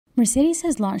Mercedes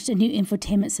has launched a new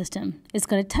infotainment system. It's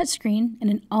got a touchscreen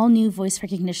and an all-new voice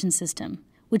recognition system,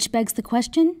 which begs the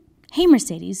question, hey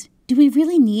Mercedes, do we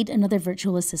really need another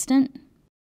virtual assistant?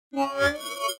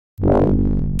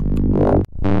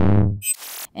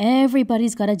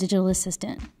 Everybody's got a digital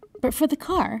assistant, but for the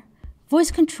car, voice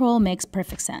control makes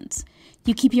perfect sense.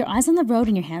 You keep your eyes on the road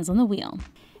and your hands on the wheel.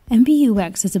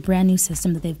 MBUX is a brand new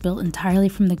system that they've built entirely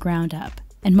from the ground up,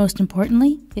 and most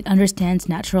importantly, it understands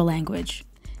natural language.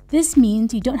 This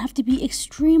means you don't have to be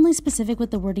extremely specific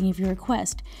with the wording of your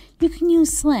request. You can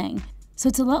use slang, so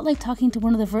it's a lot like talking to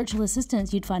one of the virtual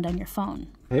assistants you'd find on your phone.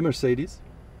 Hey Mercedes.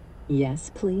 Yes,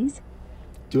 please?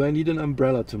 Do I need an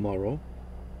umbrella tomorrow?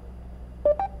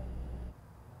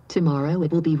 Tomorrow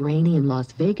it will be rainy in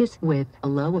Las Vegas with a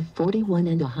low of 41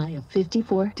 and a high of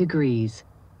 54 degrees.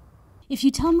 If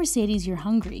you tell Mercedes you're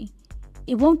hungry,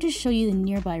 it won't just show you the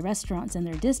nearby restaurants and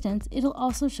their distance, it'll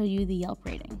also show you the Yelp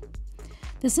rating.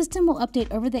 The system will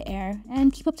update over the air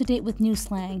and keep up to date with new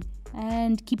slang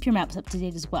and keep your maps up to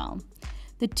date as well.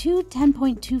 The two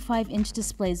 10.25-inch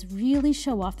displays really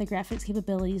show off the graphics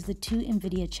capabilities of the two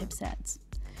NVIDIA chipsets.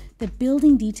 The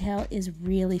building detail is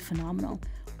really phenomenal.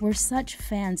 We're such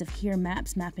fans of Here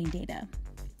Maps mapping data.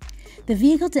 The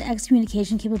vehicle-to-X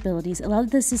communication capabilities allow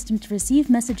the system to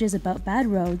receive messages about bad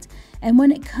roads, and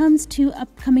when it comes to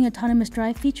upcoming autonomous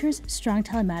drive features, strong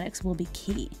telematics will be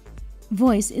key.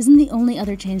 Voice isn't the only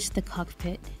other change to the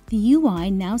cockpit. The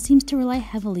UI now seems to rely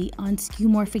heavily on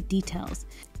skeuomorphic details.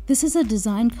 This is a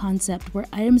design concept where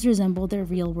items resemble their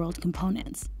real-world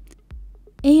components.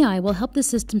 AI will help the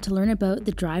system to learn about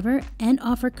the driver and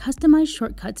offer customized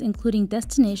shortcuts including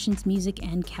destinations, music,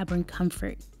 and cabin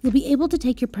comfort. You'll be able to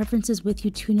take your preferences with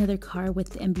you to another car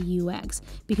with MBUX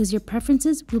because your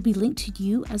preferences will be linked to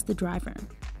you as the driver.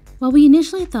 While we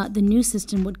initially thought the new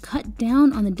system would cut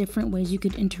down on the different ways you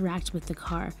could interact with the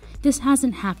car, this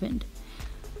hasn't happened.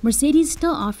 Mercedes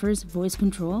still offers voice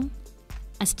control,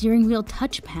 a steering wheel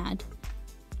touchpad,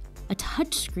 a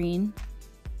touchscreen,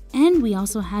 and we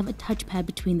also have a touchpad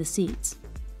between the seats.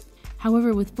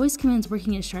 However, with voice commands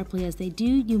working as sharply as they do,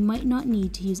 you might not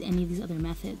need to use any of these other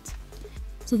methods.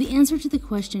 So the answer to the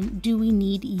question, do we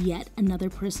need yet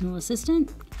another personal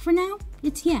assistant? For now,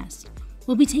 it's yes.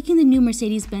 We'll be taking the new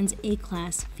Mercedes-Benz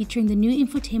A-Class featuring the new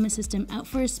infotainment system out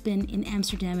for a spin in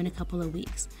Amsterdam in a couple of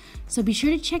weeks. So be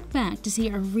sure to check back to see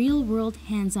our real-world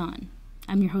hands-on.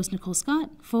 I'm your host, Nicole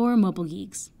Scott, for Mobile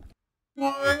Geeks.